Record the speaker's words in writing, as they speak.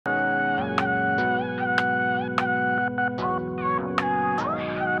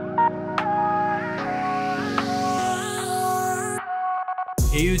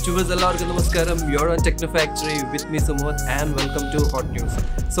Hey YouTubers, എല്ലാവർക്കും നമസ്കാരം. You're on Techno Factory with me Sumoth and welcome to Hot News.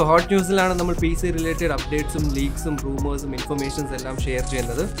 So Hot Newsലാണ് നമ്മൾ PC related updatesഉം leaksഉം rumoursഉം informations എല്ലാം share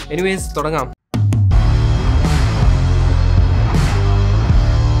ചെയ്യുന്നത്. Anyways, തുടങ്ങാം.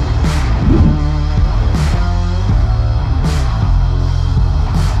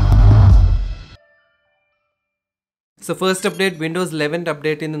 So first update, Windows 11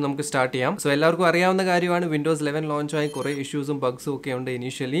 update in നമുക്ക് start ചെയ്യാം. So എല്ലാവർക്കും അറിയാവുന്ന കാര്യമാണ് വിൻഡോസ് 11 ലോഞ്ച് ആയി കുറേ ഇഷ്യൂസും ബഗ്സും ഒക്കെ ഉണ്ട്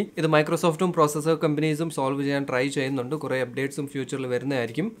ഇനീഷ്യലി. ഇത് മൈക്രോസോഫ്റ്റും പ്രോസസർ കമ്പനീസും സോൾവ് ചെയ്യാൻ ട്രൈ ചെയ്യുന്നുണ്ട്. കുറേ അപ്ഡേറ്റ്സും ഫ്യൂച്ചറിൽ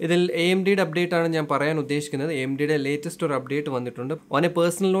വരുന്നതായിരിക്കും. ഇതിൽ AMDയുടെ അപ്ഡേറ്റ് ആണ് ഞാൻ പറയാൻ ഉദ്ദേശിക്കുന്നത്. AMDയുടെ ലേറ്റസ്റ്റ് ഒരു അപ്ഡേറ്റ് വന്നിട്ടുണ്ട്. ഓൺ എ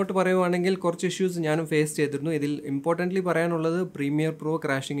പേഴ്സണൽ നോട്ട് പറയുവാണെങ്കിൽ കുറച്ച് ഇഷ്യൂസ് ഞാനും ഫേസ് ചെയ്തിരുന്നു. ഇതിൽ ഇമ്പോർട്ടൻ്റ്ലി പറയാനുള്ളത് പ്രീമിയർ പ്രോ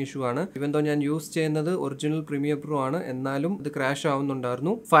ക്രാഷിംഗ് ഇഷ്യൂ ആണ്. ഇവൻ ദോ ഞാൻ യൂസ് ചെയ്യുന്നത് ഒറിജിനൽ പ്രീമിയർ പ്രോ ആണ്, എന്നാലും ഇത് ക്രാഷ്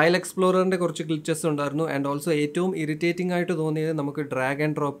ആവുന്നുണ്ടായിരുന്നു. ഫയൽ എക്സ്പ്ലോററിന്റെ കുറച്ച് ഗ്ലിച്ചസ് ഉണ്ടായിരുന്നു. ആൻഡ് ഓൾസോ ഏറ്റവും ഇറിറ്റേറ്റിംഗ് ആയിട്ട് തോന്നിയത് നമുക്ക് ഡ്രാഗ്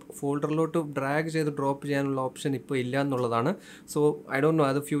ആൻഡ് ഡ്രോപ്പ് ഫോൾഡറിലോട്ട് ഡ്രാഗ് ചെയ്ത് ഡ്രോപ്പ് ചെയ്യാനുള്ള ഓപ്ഷൻ ഇപ്പോൾ ഇല്ല എന്നുള്ളതാണ്. സോ ഐ ഡോണ്ട് നോ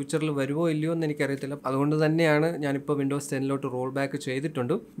അത് ഫ്യൂച്ചറിൽ വരുമോ ഇല്ലയോ എന്ന് എനിക്കറിയത്തില്ല. അതുകൊണ്ട് തന്നെയാണ് ഞാനിപ്പോൾ വിൻഡോസ് 10 റോൾ ബാക്ക്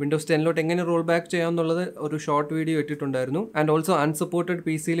ചെയ്തിട്ടുണ്ട്. വിൻഡോസ് 10 എങ്ങനെ റോൾ ബാക്ക് ചെയ്യാമെന്നുള്ളത് ഒരു ഷോർട്ട് വീഡിയോ ഇട്ടിട്ടുണ്ടായിരുന്നു. And also unsupported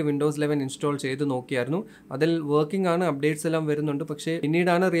PC-യിൽ Windows 11 install ചെയ്ത് നോക്കിയായിരുന്നു. അതിൽ വർക്കിംഗ് ആണ്, അപ്ഡേറ്റ്സ് എല്ലാം വരുന്നുണ്ട്. പക്ഷേ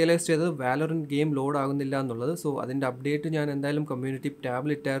പിന്നീടാണ് റിയലൈസ് ചെയ്തത് വാലോറന്റ് ഗെയിം ലോഡ് ആകുന്നില്ല എന്നുള്ളത്. സോ അതിൻ്റെ അപ്ഡേറ്റ് ഞാൻ എന്തായാലും കമ്മ്യൂണിറ്റി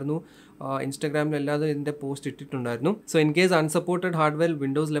ടാബിൽ ഇട്ടായിരുന്നു. ഇൻസ്റ്റാഗ്രാമിൽ അല്ലാതെ ഇതിൻ്റെ പോസ്റ്റ് ഇട്ടിട്ടുണ്ടായിരുന്നു. So in case unsupported hardware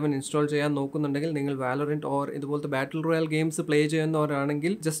Windows 11 install ചെയ്യാൻ നോക്കുന്നുണ്ടെങ്കിൽ നിങ്ങൾ വാലോറന്റ് ഓർ ഇതുപോലത്തെ ബാറ്റിൽ റോയൽ ഗെയിംസ് പ്ലേ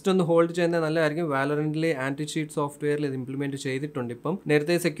ചെയ്യുന്നവരാണെങ്കിൽ ജസ്റ്റ് ഒന്ന് ഹോൾഡ് ചെയ്യുന്നത് നല്ലതായിരിക്കും. വാലോറന്റിലെ ആന്റി ചീറ്റ് സോഫ്റ്റ്വെയറിൽ ഇത് ഇംപ്ലിമെന്റ് ചെയ്തിട്ടുണ്ട്. ഇപ്പം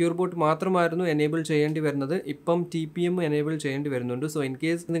നേരത്തെ സെക്യൂർ ബൂട്ട് മാത്രമായിരുന്നു എനേബിൾ ചെയ്യേണ്ടി വരുന്നത്, ഇപ്പം TPM എനേബിൾ ചെയ്യേണ്ടി വരുന്നുണ്ട്. സോ ഇൻ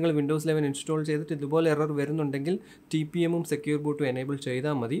കേസ് നിങ്ങൾ വിൻഡോസ് 11 ഇൻസ്റ്റാൾ ചെയ്തിട്ട് ഇതുപോലെ എറർ വരുന്നുണ്ടെങ്കിൽ TPM-ഉം സെക്യൂർ ബൂട്ടും എനേബിൾ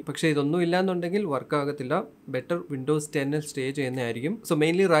ചെയ്താൽ മതി. പക്ഷേ ഇതൊന്നും ഇല്ലാന്നുണ്ടെങ്കിൽ വർക്ക് ആകത്തില്ല. ബെറ്റർ വിൻഡോസ് 10 സ്റ്റേ ചെയ്യുന്നതായിരിക്കും. സോ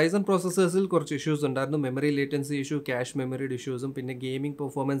മെയിൻലി റൈസൺ പ്രോസസ്സേഴ്സിൽ കുറച്ച് ഇഷ്യൂസ് ഉണ്ടായിരുന്നു. മെമ്മറി ലേറ്റൻസി ഇഷ്യൂ, ക്യാഷ് മെമ്മറിയുടെ ഇഷ്യൂസും പിന്നെ ഗെയിമിംഗ്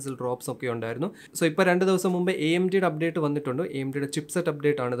പെർഫോമൻസിൽ ഡ്രോപ്സ് ഒക്കെ ഉണ്ടായിരുന്നു. സോ ഇപ്പോൾ 2 ദിവസം മുമ്പ് AMDയുടെ അപ്ഡേറ്റ് വന്നിട്ടുണ്ട്. AMDയുടെ ചിപ്സെറ്റ്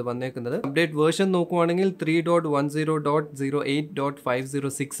അപ്ഡേറ്റ് ആണ് ഇത് വന്നേക്കുന്നത്. അപ്ഡേറ്റ് വേർഷൻ നോക്കുവാണെങ്കിൽ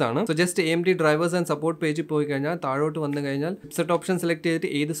 3.10.08.506 ആണ്. So just AMD drivers and support പേജിൽ പോയി കഴിഞ്ഞാൽ താഴോട്ട് വന്നു കഴിഞ്ഞാൽ ചിപ്സെറ്റ് ഓപ്ഷൻ സെലക്ട് ചെയ്തിട്ട്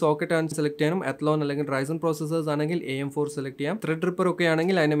ഏത് സോക്കറ്റ് ആണ് സെലക്ട് ചെയ്യാനും, അത്ലോൺ അല്ലെങ്കിൽ റൈസൺ പ്രോസസ്സേഴ്സ് ആണെങ്കിൽ AM4 സെലക്ട് ചെയ്യാം. ത്രെഡ് റിപ്പർ ഒക്കെ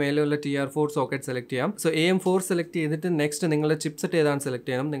ആണെങ്കിൽ അതിന് മേലെയുള്ള TR4 സോക്കറ്റ് സെലക്ട് ചെയ്യാം. സോ AM4 സെലക്ട് ചെയ്തിട്ട് നെക്സ്റ്റ് നിങ്ങളുടെ ചിപ്സെറ്റ് ഏതാണ് സെലക്ട്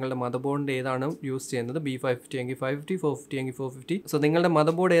ചെയ്യണം, നിങ്ങളുടെ മദർബോർഡിന്റെ ഏതാണ് യൂസ് ചെയ്യുന്നത്, B550 എങ്കിൽ 550, 450 എങ്കിൽ 450. സോ നിങ്ങളുടെ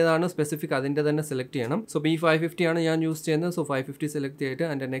മദർബോർഡ് ഏതാണ് സ്പെസിഫിക് അതിന്റെ തന്നെ സെലക്ട് ചെയ്യണം. സോ B550 ആണ് ഞാൻ യൂസ് ചെയ്യുന്നത്. സോ 550 സെലക്ട് ചെയ്തിട്ട്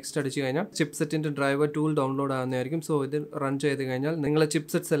അതിന്റെ നെക്സ്റ്റ് അടിച്ചു കഴിഞ്ഞാൽ ചിപ്സെറ്റിന്റെ ഡ്രൈവർ ടൂൾ ഡൗൺലോഡ് ആവുന്നതായിരിക്കും. സോ ഇത് റൺ ചെയ്ത് കഴിഞ്ഞാൽ നിങ്ങളുടെ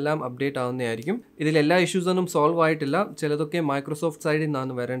ചിപ്സെറ്റ്സ് എല്ലാം അപ്ഡേറ്റ് ആവുന്നതായിരിക്കും. ഇതിൽ എല്ലാ ഇഷ്യൂസ് ഒന്നും സോൾവ് ആയിട്ടില്ല. ചിലതൊക്കെ മൈക്രോസോഫ്റ്റ് സൈഡിൽ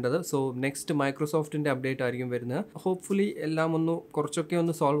നിന്നാണ് വരേണ്ടത്. സോ നെക്സ്റ്റ് മൈക്രോസോഫ്റ്റിന്റെ അപ്ഡേറ്റ് ആയിരിക്കും വരുന്നത്. ഹോപ്പ്ഫുള്ളി എല്ലാം കുറച്ചൊക്കെ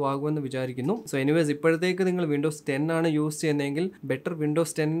ഒന്ന് സോൾവ് ആകുമെന്ന് വിചാരിക്കുന്നു. സോ എനിവേസ് ഇപ്പോഴത്തേക്ക് നിങ്ങൾ വിൻഡോസ് 10 ആണ് യൂസ് ചെയ്യുന്നതെങ്കിൽ ബെറ്റർ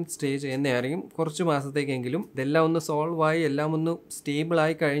വിൻഡോസ് 10 സ്റ്റേ ചെയ്യുന്നതായിരിക്കും കുറച്ച് മാസത്തേക്കെങ്കിലും. ഇതെല്ലാം ഒന്ന് സോൾവ് ആയി എല്ലാം ഒന്ന് സ്റ്റേബിൾ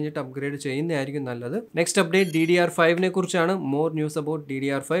ആയി കഴിഞ്ഞിട്ട് അപ്ഗ്രേഡ് ചെയ്യുന്നതായിരിക്കും നല്ലത്. നെക്സ്റ്റ് അപ്ഡേറ്റ് DDR5 കുറിച്ചാണ്. More news about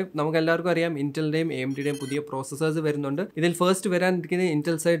DDR5. നമുക്ക് എല്ലാവർക്കും അറിയാം ഇന്റലിന്റെയും AMDയുടെയും പുതിയ പ്രോസസ്സേഴ്സ് വരുന്നുണ്ട്. ഇതിൽ first വരാനിരിക്കുന്നത്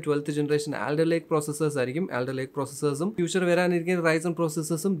Intel side 12th generation alder ലേക്ക് പ്രോസസ്സേഴ്സ് ആയിരിക്കും. ആൽഡർ ലേക്ക് പ്രോസസ്സേഴ്സും ഫ്യൂച്ചർ വരാനിരിക്കുന്ന റൈസൺ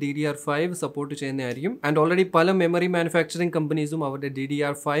പ്രോസസ്സേഴ്സും DDR5 സപ്പോർട്ട് ചെയ്യുന്നതായിരിക്കും. ആൻഡ് ഓൾറെഡി പല മെമ്മറി മാനുഫാക്ചറിംഗ് കമ്പനീസും അവരുടെ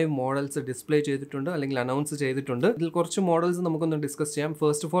DDR5 മോഡൽസ് ഡിസ്പ്ലേ ചെയ്തിട്ടുണ്ട് അല്ലെങ്കിൽ അനൗൺസ് ചെയ്തിട്ടുണ്ട്. ഇതിൽ കുറച്ച് മോഡൽസ് നമുക്കൊന്ന് ഡിസ്കസ് ചെയ്യാം.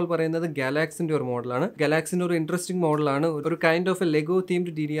 ഫസ്റ്റ് ഓഫ് ഓൾ പറയുന്നത് ഗാലാക്സിന്റെ ഒരു മോഡലാണ്. ഗാലാക്സിന്റെ ഒരു ഇൻട്രസ്റ്റിംഗ് മോഡലാണ്. ഒരു kind of A ലെഗോ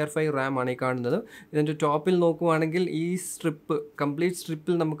themed DDR5 RAM ആണ് ഈ കാണുന്നത്. ഇതിന്റെ ടോപ്പിൽ നോക്കുവാണെങ്കിൽ ഈ സ്ട്രിപ്പ് കംപ്ലീറ്റ്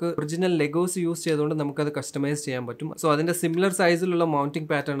സ്ട്രിപ്പിൽ നമുക്ക് ഒറിജിനൽ ലെഗോസ് യൂസ് ചെയ്തുകൊണ്ട് നമുക്കത് കസ്റ്റമൈസ് ചെയ്യാൻ പറ്റും. സോ അതിന്റെ സിമിലർ സൈസിലുള്ള മൗണ്ടിംഗ്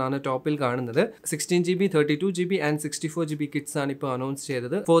പാറ്റേൺ ആണ് ടോപ്പിൽ കാണുന്നത്. 16GB, 32GB and 64GB kits ആണ് ഇപ്പോൾ അനൗൺസ്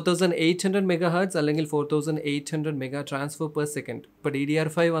ചെയ്തത്. 4800 MHz അല്ലെങ്കിൽ 4800 മെഗാ ട്രാൻസ്ഫർ പെർ സെക്കൻഡ്. ഇപ്പോൾ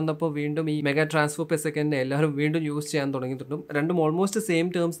DDR5 വന്നപ്പോൾ വീണ്ടും ഈ മെഗാ ട്രാൻസ്ഫർ പെർ സെക്കൻഡ് എല്ലാവരും വീണ്ടും യൂസ് ചെയ്യാൻ തുടങ്ങിയിട്ടുണ്ട്. രണ്ടും ഓൾമോസ്റ്റ് സെയിം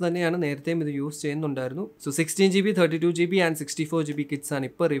ടേംസ് തന്നെയാണ്, നേരത്തെയും ഇത് യൂസ് ചെയ്യുന്നുണ്ടായിരുന്നു. So 16GB, 32GB and 64GB kits ആണ്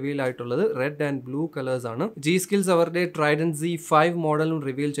ഇപ്പോൾ റിവീൽ ആയിട്ടുള്ളത്. റെഡ് ആൻഡ് ബ്ലൂ കളേഴ്സ് ആണ്. G-Skills അവരുടെ Trident Z5 മോഡലും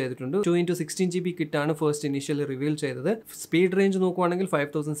റിവീൽ ചെയ്തിട്ടുണ്ട്. 2x16GB കിറ്റ് ആണ് ഫസ്റ്റ് ഇനീഷ്യലി റിവീൽ ചെയ്തത്. സ്പീഡ് റേഞ്ച് നോക്കുവാണെങ്കിൽ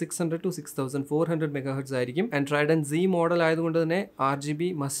 5600 to 6400 MHz ആയിരിക്കും. ആൻഡ് Trident Z മോഡൽ ആയതുകൊണ്ട് തന്നെ RGB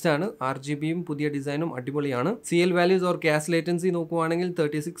മസ്റ്റ് ആണ്. RGBയും പുതിയ ഡിസൈനും അടിപൊളിയാണ്. CL values or cash latency നോക്കുവാണെങ്കിൽ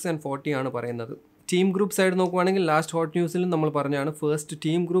 36 and 40 ആണ് പറയുന്നത്. ടീം ഗ്രൂപ്പ് സൈഡ് നോക്കുവാണെങ്കിൽ ലാസ്റ്റ് ഹോട്ട് ന്യൂസിലും നമ്മൾ പറഞ്ഞാണ് ഫസ്റ്റ്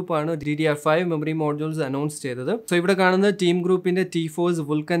ടീം ഗ്രൂപ്പ് ആണ് DDR5 മെമ്മറി മോഡ്യൂൾസ് അനൗൺസ് ചെയ്തത്. സോ ഇവിടെ കാണുന്നത് ടീം ഗ്രൂപ്പിന്റെ T4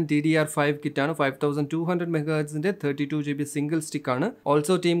 Vulkan DDR5 കിറ്റ് ആണ്. 5200 MHz 32GB സിംഗിൾ സ്റ്റിക്ക് ആണ്.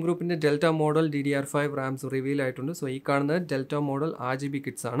 ഓൾസോ ടീം ഗ്രൂപ്പിന്റെ delta model DDR5 RAMs reveal ആയിട്ടുണ്ട്. സോ ഈ കാണുന്നത് ഡെൽറ്റ മോഡൽ RGB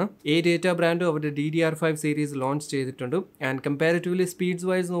കിറ്റ്സ് ആണ്. ഡേറ്റ ബ്രാൻഡ് അവരുടെ DDR5 സീരീസ് ലോഞ്ച് ചെയ്തിട്ടുണ്ട്. ആൻഡ് കമ്പാരിറ്റീവ്ലി സ്പീഡ്സ്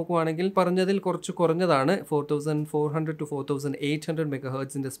വൈസ് നോക്കുവാണെങ്കിൽ പറഞ്ഞതിൽ കുറച്ച് കുറഞ്ഞതാണ്. 4400 to 4800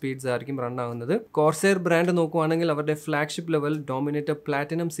 MHz സ്പീഡ്സ് ആയിരിക്കും റൺ ആകുന്നത്. Corsair brand നോക്കുവാണെങ്കിൽ അവരുടെ flagship level dominator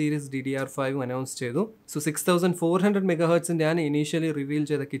platinum series DDR5 announce ചെയ്തു. സോ 6400 മെഗാഹെർട്സിന്റെ ആണ് ഇനീഷ്യലി റിവീൽ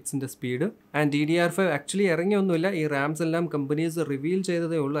ചെയ്ത കിറ്റ്സിന്റെ സ്പീഡ്. ആൻഡ് DDR5 ആക്ച്വലി ഇറങ്ങിയൊന്നുമില്ല, ഈ റാംസ് എല്ലാം കമ്പനീസ് റിവീൽ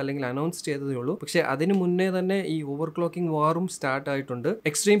ചെയ്തതേ ഉള്ളൂ അല്ലെങ്കിൽ അനൗൺസ് ചെയ്തതേ ഉള്ളൂ. പക്ഷേ അതിന് മുന്നേ തന്നെ ഈ ഓവർക്ലോക്കിംഗ് വാറും സ്റ്റാർട്ട് ആയിട്ടുണ്ട്.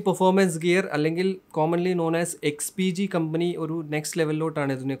 എക്സ്ട്രീം പെർഫോമൻസ് ഗിയർ അല്ലെങ്കിൽ commonly known as XPG company ഒരു നെക്സ്റ്റ്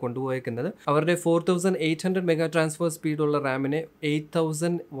ലെവലിലോട്ടാണ് ഇതിനെ കൊണ്ടുപോയിരിക്കുന്നത്. അവരുടെ 4800 mega transfer സ്പീഡുള്ള റാമിനെ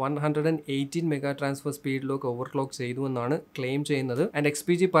 8118 mega transfer സ്പീഡിലേക്ക് overclock ചെയ്തു എന്നാണ് ക്ലെയിം ചെയ്യുന്നത്. ആൻഡ്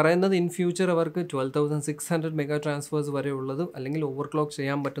XPG പറയുന്നത് ഇൻ ഫ്യൂച്ചർ അവർക്ക് 12600 മെഗാ ട്രാൻസ്ഫേഴ്സ് വരെ ഉള്ളത് അല്ലെങ്കിൽ ഓവർക്ലോക്ക്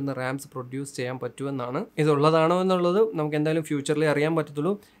ചെയ്യാൻ പറ്റുന്ന റാംസ് പ്രൊഡ്യൂസ് ചെയ്യാൻ പറ്റുമെന്നാണ്. ഇതുള്ളതാണോ എന്നുള്ളത് നമുക്ക് എന്തായാലും ഫ്യൂച്ചറിൽ അറിയാൻ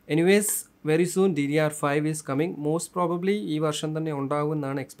പറ്റത്തുള്ളൂ. Anyways very soon DDR5 is coming. Most probably ഈ വർഷം തന്നെ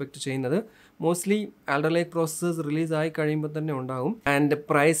ഉണ്ടാകുമെന്നാണ് എക്സ്പെക്ട് ചെയ്യുന്നത്. മോസ്റ്റ്ലി ആൽഡർ ലേക്ക് പ്രോസസ്സേഴ്സ് റിലീസ് ആയി കഴിയുമ്പോൾ തന്നെ ഉണ്ടാകും. ആൻഡ്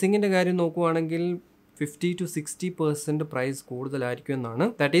പ്രൈസിങ്ങിൻ്റെ കാര്യം നോക്കുവാണെങ്കിൽ 50 to 60% പ്രൈസ് കൂടുതലായിരിക്കും എന്നാണ്.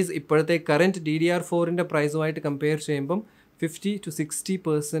 ദാറ്റ് ഈസ് ഇപ്പോഴത്തെ കറൻറ്റ് DDR4ൻ്റെ പ്രൈസുമായിട്ട് കമ്പയർ ചെയ്യുമ്പം 50 to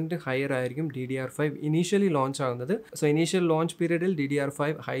 60% ഹയർ ആയിരിക്കും DDR5 ഇനീഷ്യലി ലോഞ്ച് ആകുന്നത്. സോ ഇനീഷ്യൽ ലോഞ്ച് പീരീഡിൽ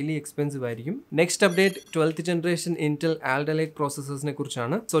DDR5 ഹൈലി എക്സ്പെൻസീവ് ആയിരിക്കും. Next update 12th generation Intel alder ലേക്ക് പ്രോസസ്സേഴ്സിനെ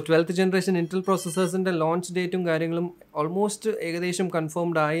കുറിച്ചാണ്. So 12th generation Intel പ്രോസസ്സേഴ്സിന്റെ launch ഡേറ്റും കാര്യങ്ങളും ഓൾമോസ്റ്റ് ഏകദേശം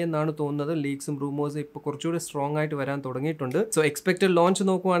കൺഫേംഡ് ആയി എന്നാണ് തോന്നുന്നത്. ലീക്സും റൂമേഴ്സും ഇപ്പോൾ കുറച്ചുകൂടി സ്ട്രോങ് ആയിട്ട് വരാൻ തുടങ്ങിയിട്ടുണ്ട്. സോ എക്സ്പെക്റ്റഡ് ലോഞ്ച്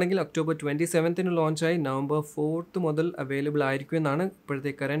നോക്കുവാണെങ്കിൽ October 27th ലോഞ്ചായി November 4th മുതൽ അവൈലബിൾ ആയിരിക്കും എന്നാണ്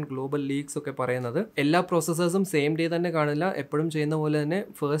ഇപ്പോഴത്തെ കറന്റ് ഗ്ലോബൽ ലീക്സ് ഒക്കെ പറയുന്നത്. എല്ലാ പ്രോസസ്സേഴ്സും സെയിം ഡേ തന്നെ കാണില്ല. എപ്പോഴും ചെയ്യുന്ന പോലെ തന്നെ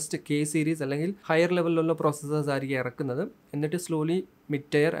ഫസ്റ്റ് K സീരീസ് അല്ലെങ്കിൽ ഹയർ ലെവലിലുള്ള പ്രോസസ്സേഴ്സ് ആയിരിക്കും ഇറക്കുന്നത്. എന്നിട്ട് slowly mid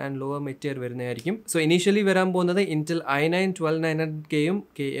tyre and lower mid tyre വരുന്നതായിരിക്കും. സോ ഇനീഷ്യലി വരാൻ പോകുന്നത് Intel i9 12900Kയും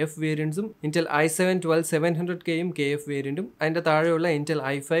KF വേരിയൻസും, Intel i7 12700Kയും KF വേരിയന്റും, അതിന്റെ താഴെയുള്ള ഇന്റൽ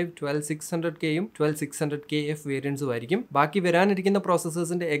i5 12600Kയും 12600KF വേരിയൻസും ആയിരിക്കും. ബാക്കി വരാനിരിക്കുന്ന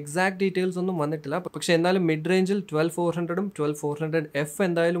പ്രോസസ്സേഴ്സിന്റെ എക്സാക്ട് ഡീറ്റെയിൽസ് ഒന്നും വന്നിട്ടില്ല. പക്ഷേ എന്നാലും മിഡ് റേഞ്ചിൽ 12400ഉം 12400F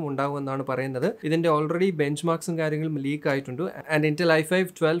എന്തായാലും ഉണ്ടാകുമെന്നാണ് പറയുന്നത്. ഇതിന്റെ ഓൾറെഡി ബെഞ്ച് മാർക്സും കാര്യങ്ങളും ലീക്ക് ആയിട്ടുണ്ട്. And Intel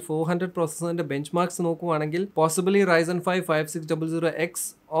i5 12400 പ്രോസസ്സറിന്റെ bench marks നോക്കുവാണെങ്കിൽ possibly Ryzen 5 5600X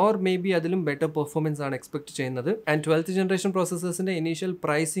or may be അതിലും ബെറ്റർ പെർഫോമൻസ് ആണ് എക്സ്പെക്ട് ചെയ്യുന്നത്. ആൻഡ് 12th ജനറേഷൻ പ്രോസസ്സേഴ്സിന്റെ ഇനീഷ്യൽ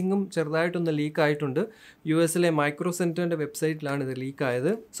പ്രൈസിംഗും ചെറുതായിട്ടൊന്ന് ലീക്ക് ആയിട്ടുണ്ട്. US മൈക്രോ സെന്ററിന്റെ വെബ്സൈറ്റിലാണ് ഇത് ലീക്ക്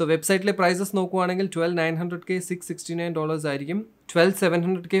ആയത്. സോ വെബ്സൈറ്റിലെ പ്രൈസസ് നോക്കുവാണെങ്കിൽ $12900K $669 ആയിരിക്കും,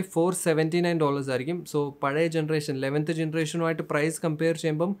 $12700K $479 ആയിരിക്കും. സോ പഴയ ജനറേഷൻ 11th ജനറേഷനുമായിട്ട് പ്രൈസ് കമ്പയർ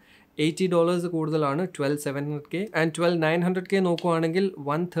ചെയ്യുമ്പം $80 കൂടുതലാണ് 12700K. ആൻഡ് 12900K നോക്കുവാണെങ്കിൽ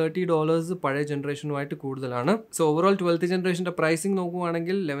 $130 പഴയ ജനറേഷനുമായിട്ട് കൂടുതലാണ്. സോ ഓവറോൾ 12th ജനറേഷന്റെ പ്രൈസിംഗ്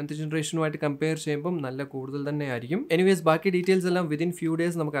നോക്കുവാണെങ്കിൽ 11th ജനറേഷനുമായിട്ട് കമ്പയർ ചെയ്യുമ്പോൾ നല്ല കൂടുതൽ തന്നെ ആയിരിക്കും. എനിവേസ് ബാക്കി ഡീറ്റെയിൽസ് എല്ലാം വിതിൻ ഫ്യൂ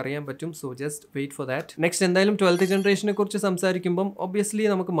ഡേയ്സ് നമുക്ക് അറിയാൻ പറ്റും. So just wait for that. Next എന്തായാലും 12th ജനറേഷനെ കുറിച്ച് സംസാരിക്കുമ്പോൾ ഒബ്വിയസ്ലി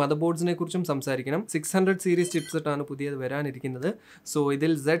നമുക്ക് മദർ ബോർഡ്സിനെ കുറിച്ചും സംസാരിക്കണം. 600 സീരീസ് ചിപ്സെറ്റ് ആണ് പുതിയത് വരാനിരിക്കുന്നത്. സോ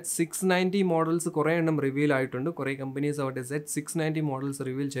ഇതിൽ Z690 മോഡൽസ് കുറേ എണ്ണം റിവീൽ ആയിട്ടുണ്ട്. കുറേ കമ്പനീസ് അവരുടെ Z690 മോഡൽസ്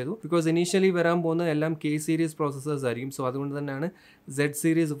റിവീൽ ചെയ്തു. ബിക്കോസ് ഇനീഷ്യലി വരാൻ പോകുന്നത് എല്ലാം K സീരീസ് പ്രോസസ്സേഴ്സ് ആയിരിക്കും. സോ അതുകൊണ്ട് തന്നെയാണ് Z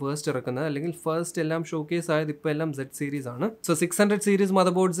സീരീസ് ഫസ്റ്റ് ഇറക്കുന്നത്. അല്ലെങ്കിൽ ഫസ്റ്റ് എല്ലാം ഷോക്കേസ് ആയത് ഇപ്പോൾ എല്ലാം Z സീരീസ് ആണ്. സോ 600 സീരീസ്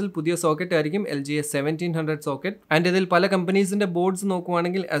മദർ ബോർഡ്സിൽ പുതിയ സോക്കറ്റ് ആയിരിക്കും LGA 1700 സോക്കറ്റ്. ആൻഡ് ഇതിൽ പല കമ്പനീസിന്റെ ബോർഡ്സ്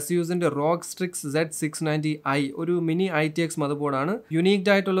നോക്കുവാണെങ്കിൽ ASUSന്റെ ROG Strix Z690i ഒരു മിനി ITX മദർ ബോർഡാണ്.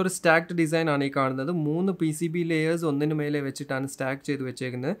 യുണീക്ഡ് ആയിട്ടുള്ള ഒരു സ്റ്റാക്ഡ് ഡിസൈൻ ആണ് ഈ കാണുന്നത്. 3 PCB ലെയേഴ്സ് ഒന്നിനു മേലെ വെച്ചിട്ടാണ് സ്റ്റാക്ക് ചെയ്ത്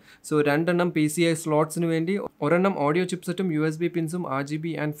വെച്ചേക്കുന്നത്. സോ 2 PCI സ്ലോട്ട്സിന് വേണ്ടി, ഒരെണ്ണം audio ചിപ്സെറ്റും USB പിൻസും RGB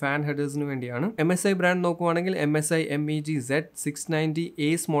and fan ഹെഡേഴ്സിന് വേണ്ടിയാണ്. MSI ബ്രാൻഡ് നോക്കുവാണെങ്കിൽ MSI MEG Z690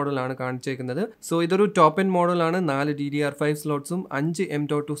 Ace മോഡലാണ് കാണിച്ചേക്കുന്നത്. സോ ഇതൊരു ടോപ്പ് എൻഡ് മോഡലാണ്. 4 DDR5 സ്ലോട്ട്സും 5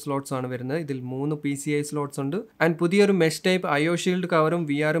 M.2 സ്ലോട്ട്സ് ആണ് വരുന്നത്. ഇതിൽ 3 PCI സ്ലോട്ട്സ് ഉണ്ട്. ആൻഡ് പുതിയൊരു മെഷ് ടൈപ്പ് IO ഷീൽഡ് കവറും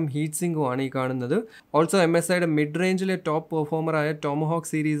VRും ഹീറ്റ് സിങ്കും ആണ് ഈ കാണുന്നത്. ഓൾസോ MSIയുടെ മിഡ് റേഞ്ചിലെ ടോപ്പ് പെർഫോമറായ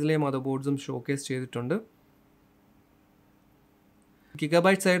ടോമഹോക്ക് സീരീസിലെ മദർ ബോർഡ്സും ഷോക്കേസ് ചെയ്തിട്ടുണ്ട്.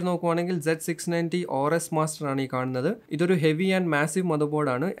 ഗിഗാബൈറ്റ് സൈഡ് നോക്കുവാണെങ്കിൽ Z690 ORS മാസ്റ്റർ ആണ് ഈ കാണുന്നത്. ഇതൊരു ഹെവി ആൻഡ് മാസീവ് മദർ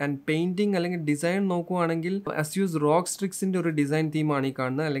ബോർഡാണ്. ആൻഡ് പെയിന്റിംഗ് അല്ലെങ്കിൽ ഡിസൈൻ നോക്കുവാണെങ്കിൽ ASUS ROG Strixന്റെ ഒരു ഡിസൈൻ തീമാണ് ഈ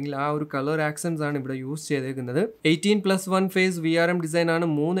കാണുന്നത്. അല്ലെങ്കിൽ ആ ഒരു കളർ ആക്സൻസ് ആണ് ഇവിടെ യൂസ് ചെയ്തേക്കുന്നത്. 18+1 ഫേസ് VRM ഡിസൈൻ ആണ്.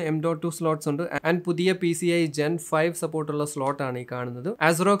 3 M.2 സ്ലോട്ട്സ് ഉണ്ട്. ആൻഡ് പുതിയ PCI Gen 5 സപ്പോർട്ടുള്ള സ്ലോട്ട് ആണ് ഈ കാണുന്നത്.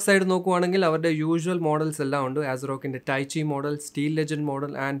 ASRock സൈഡ് നോക്കുവാണെങ്കിൽ അവരുടെ യൂഷ്വൽ മോഡൽസ് എല്ലാം ഉണ്ട്. ASRockന്റെ ടൈച്ചി model, steel legend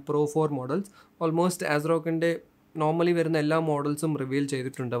model and Pro 4 models. Almost ASRockന്റെ normally വരുന്ന എല്ലാ മോഡൽസും റിവീൽ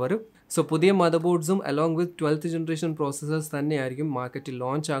ചെയ്തിട്ടുണ്ട് അവർ. സോ പുതിയ mother ബോർഡ്സും along with 12th generation processors തന്നെയായിരിക്കും മാർക്കറ്റിൽ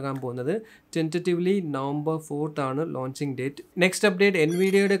ലോഞ്ച് ആകാൻ പോകുന്നത്. ടെൻറ്ററ്റീവ്ലി November 4th ആണ് ലോഞ്ചിങ് ഡേറ്റ്. നെക്സ്റ്റ് അപ്ഡേറ്റ്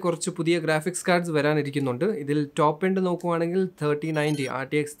NVIDIAയുടെ കുറച്ച് പുതിയ ഗ്രാഫിക്സ് കാർഡ്സ് വരാനിരിക്കുന്നുണ്ട്. ഇതിൽ ടോപ്പ് എൻഡ് നോക്കുവാണെങ്കിൽ 3090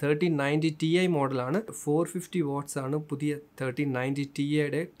 RTX 3090 Ti മോഡലാണ്. 450 watts ആണ് പുതിയ 3090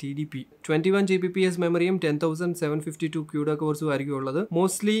 Tiയുടെ TDP. 21 Gbps മെമ്മറിയും 10752 CUDA കോഴ്സും ആയിരിക്കും ഉള്ളത്.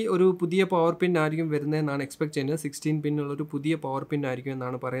 മോസ്റ്റ്ലി ഒരു പുതിയ പവർ പിൻ ആയിരിക്കും വരുന്നതെന്നാണ് എക്സ്പെക്ട് ചെയ്യുന്നത്. 16 പിന്നുള്ള ഒരു പുതിയ പവർ പിൻ ആയിരിക്കും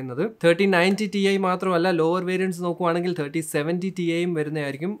എന്നാണ് പറയുന്നത്. 3090 Ti മാത്രമല്ല ലോവർ വേരിയൻറ്റ്സ് നോക്കുവാണെങ്കിൽ 3070 Tiയും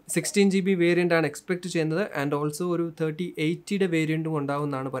വരുന്നതായിരിക്കും. 16GB വേരിയൻ്റ് ആണ് എക്സ്പെക്ട് ചെയ്യുന്നത്. ആൻഡ് ഓൾസോ ഒരു 3080യുടെ വേരിയൻറ്റും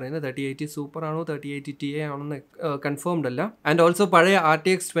ഉണ്ടാവുമെന്നാണ് പറയുന്നത്. 3080 സൂപ്പർ ആണോ 3080 Ti ആണെന്ന് കൺഫേംഡ് അല്ല. ആൻഡ് ഓൾസോ പഴയ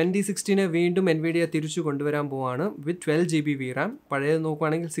RTX 2060 വീണ്ടും NVIDIA തിരിച്ചു കൊണ്ടുവരാൻ പോവാണ് വിത്ത് 12GB VRAM. പഴയത്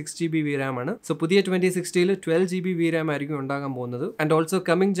നോക്കുവാണെങ്കിൽ 6GB VRAM ആണ്. സോ പുതിയ 2060ൽ 12GB VRAM ആയിരിക്കും ഉണ്ടാകാൻ പോകുന്നത്. ആൻഡ് ഓൾസോ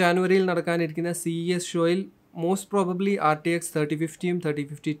കമ്മിങ് ജാനുവരിയിൽ നടക്കാനിരിക്കുന്ന CES ഷോയിൽ മോസ്റ്റ് പ്രോബബ്ലി RTX 3050യും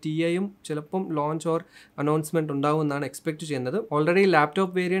 3050 Tiയും ചിലപ്പം ലോഞ്ച് ഓർ അനൗൺസ്മെന്റ് ഉണ്ടാവുമെന്നാണ് എക്സ്പെക്ട് ചെയ്യുന്നത്. ഓൾറെഡി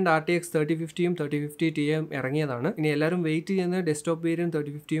ലാപ്ടോപ്പ് വേരിയന്റ് RTX 3050യും 3050 Tiയും ഇറങ്ങിയതാണ്. ഇനി എല്ലാവരും വെയിറ്റ് ചെയ്യുന്നത് ഡെസ്ക്ടോപ്പ് വേരിയന്റ്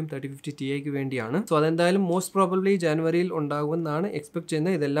 3050യും 3050 Tiക്ക് വേണ്ടിയാണ്. സോ അതെന്തായാലും മോസ്റ്റ് പ്രോബബ്ലി ജാനുവരിയിൽ ഉണ്ടാകുമെന്നാണ് എക്സ്പെക്ട്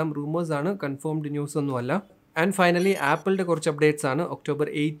ചെയ്യുന്നത്. ഇതെല്ലാം റൂമേഴ്സ് ആണ്, കൺഫേംഡ് ന്യൂസ് ഒന്നുമല്ല. ആൻഡ് ഫൈനലി ആപ്പിളിന്റെ കുറച്ച് അപ്ഡേറ്റ്സ് ആണ്. ഒക്ടോബർ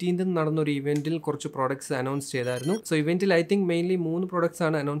 18 നടന്നൊരു ഇവന്റിൽ കുറച്ച് പ്രോഡക്ട്സ് അനൗൺസ് ചെയ്തായിരുന്നു. So ഇവന്റിൽ I think mainly 3 products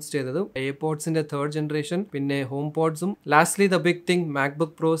ആണ് അനൗൺസ് ചെയ്തത്. എയർപോഡ്സിന്റെ 3rd ജനറേഷൻ, പിന്നെ home പോഡ്സും lastly the big thing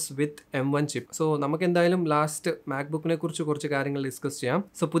MacBook Pros with M1 chip. So നമുക്ക് എന്തായാലും ലാസ്റ്റ് മാക്ബുക്കിനെ കുറിച്ച് കുറച്ച് കാര്യങ്ങൾ ഡിസ്കസ് ചെയ്യാം.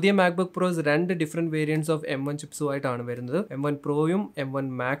 സോ പുതിയ MacBook Pros 2 different variants of M1 ചിപ്സുമായിട്ടാണ് വരുന്നത്. M1 Proയും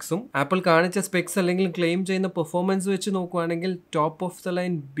M1 Maxും. ആപ്പിൾ കാണിച്ച സ്പെക്സ് അല്ലെങ്കിൽ ക്ലെയിം ചെയ്യുന്ന പെർഫോമൻസ് വെച്ച് നോക്കുവാണെങ്കിൽ top of the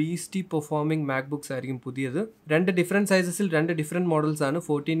line ബീസ്റ്റി performing മാക്ബുക്സ് ആയിരിക്കും പുതിയത്. 2 ഡിഫറെന്റ് സൈസസിൽ 2 ഡിഫറെന്റ് മോഡൽസ് ആണ്.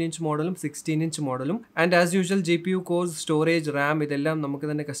 14-inch മോഡലും 16-inch മോഡലും. And as usual GPU course, storage, RAM ഇതെല്ലാം നമുക്ക്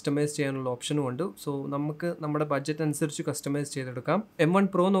തന്നെ കസ്റ്റമൈസ് ചെയ്യാനുള്ള ഓപ്ഷനും ഉണ്ട്. സോ നമുക്ക് നമ്മുടെ ബഡ്ജറ്റ് അനുസരിച്ച് കസ്റ്റമൈസ് ചെയ്തെടുക്കാം. M1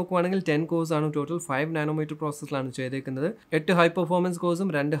 Pro നോക്കുവാണെങ്കിൽ 10 കോഴ്സ് ആണ് ടോട്ടൽ. 5 നാനോമീറ്റർ പ്രോസസ്സിലാണ് ചെയ്തേക്കുന്നത്. 8 ഹൈ പെർഫോമൻസ്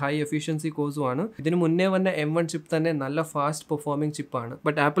കോഴ്സും 2 ഹൈ എഫിഷ്യൻസി കോഴ്സും ആണ്. ഇതിന് മുന്നേ വന്ന M1 ചിപ്പ് തന്നെ നല്ല ഫാസ്റ്റ് പെർഫോമിംഗ് ചിപ്പാണ്.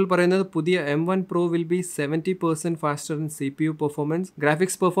 ബട്ട് ആപ്പിൾ പറയുന്നത് പുതിയ M1 Pro will be 70% faster in CPU performance.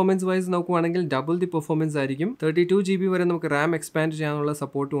 Graphics performance wise നോക്കുവാണെങ്കിൽ ഡബിൾ ദി പെർഫോമൻസ് ആയിരിക്കും. 32GB വരെ നമുക്ക് RAM എക്സ്പാൻഡ് ചെയ്യാനുള്ള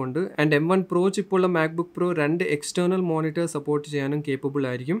സപ്പോർട്ടും ഉണ്ട്. And M1 Pro ചിപ്പുള്ള MacBook Pro 2 external monitor support ചെയ്യാനും കേപ്പബിൾ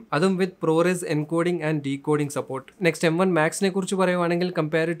ആയിരിക്കും. അതും വിത്ത് ProRes encoding and decoding support. Next M1 Maxനെ കുറിച്ച് പറയുവാണെങ്കിൽ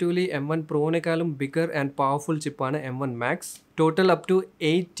comparatively M1 Proനേക്കാളും bigger and powerful ചിപ്പാണ് M1 Max. Total up to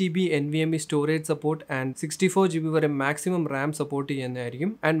 8GB NVMe storage support and 64GB വരെ maximum RAM support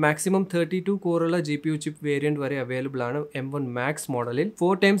ചെയ്യുന്നതായിരിക്കും. And maximum 32 കോറുള്ള GPU chip variant വരെ available ആണ് M1 Max മോഡലിൽ.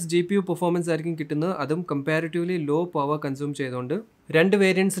 4 times GPU performance ആയിരിക്കും കിട്ടുന്നത്. അതും കമ്പാരിറ്റീവ്ലി ലോ പവർ കൺസ്യൂം ചെയ്തുകൊണ്ട്. 2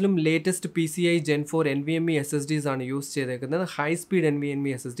 വേരിയൻസിലും latest PCI Gen 4 NVMe SSDs ആണ് യൂസ് ചെയ്തേക്കുന്നത്. High speed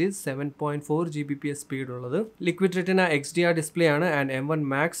NVMe SSDs 7.4 Gbps speed ഉള്ളത്. ലിക്വിഡ് റെറ്റിന XDR ഡിസ്പ്ലേ ആണ്. ആൻഡ് M1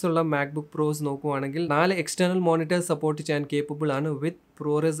 Max ഉള്ള MacBook Pros നോക്കുവാണെങ്കിൽ 4 എക്സ്റ്റേണൽ മോണിറ്റർ സപ്പോർട്ട് ചെയ്യാൻ കേപ്പബിൾ ആണ് വിത്ത്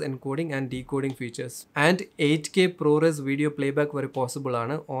ProRes encoding and decoding features. And 8K ProRes video playback വരെ possible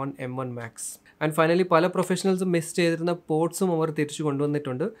ആണ് on M1 Max. And finally പല പ്രൊഫഷണൽസും miss ചെയ്തിരുന്ന പോർട്സും അവർ തിരിച്ചു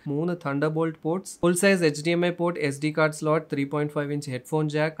കൊണ്ടുവന്നിട്ടുണ്ട്. 3 Thunderbolt ports, full size HDMI port, SD card slot, 3.5-inch headphone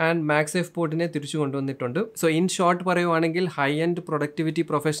Jack and MagSafe പോർട്ടിനെ തിരിച്ചു കൊണ്ടുവന്നിട്ടുണ്ട്. So in short പറയുവാണെങ്കിൽ high end productivity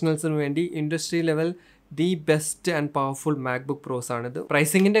പ്രൊഫഷണൽസിന് വേണ്ടി industry level the best and powerful MacBook Pros ആണിത്.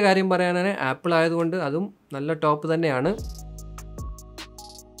 പ്രൈസിങ്ങിന്റെ കാര്യം പറയാനാണ് ആപ്പിൾ ആയതുകൊണ്ട് അതും നല്ല ടോപ്പ് തന്നെയാണ്.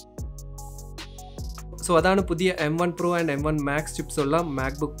 സോ അതാണ് പുതിയ M1 Pro and M1 Max chips ഉള്ള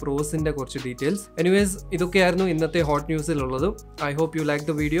MacBook Prosന്റെ കുറച്ച് ഡീറ്റെയിൽസ്. എനിവേസ് ഇതൊക്കെയായിരുന്നു ഇന്നത്തെ hot ന്യൂസിലുള്ളത്. I hope you like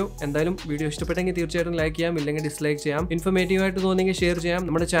the video. എന്തായാലും വീഡിയോ ഇഷ്ടപ്പെട്ടെങ്കിൽ തീർച്ചയായിട്ടും ലൈക്ക് ചെയ്യാം, ഇല്ലെങ്കിൽ ഡിസ്ലൈക്ക് ചെയ്യാം. ഇൻഫോർമേറ്റീവ് ആയിട്ട് തോന്നിയെങ്കിൽ ഷെയർ ചെയ്യാം.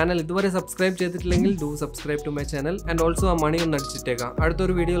 നമ്മുടെ ചാനൽ ഇതുവരെ സബ്സ്ക്രൈബ് ചെയ്തിട്ടില്ലെങ്കിൽ do subscribe to my channel. And also ആ മണി ഒന്ന് അടിച്ചിട്ടേക്കാം.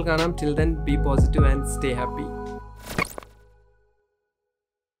 അടുത്തൊരു വീഡിയോയിൽ കാണാം. Till then B positive and stay happy.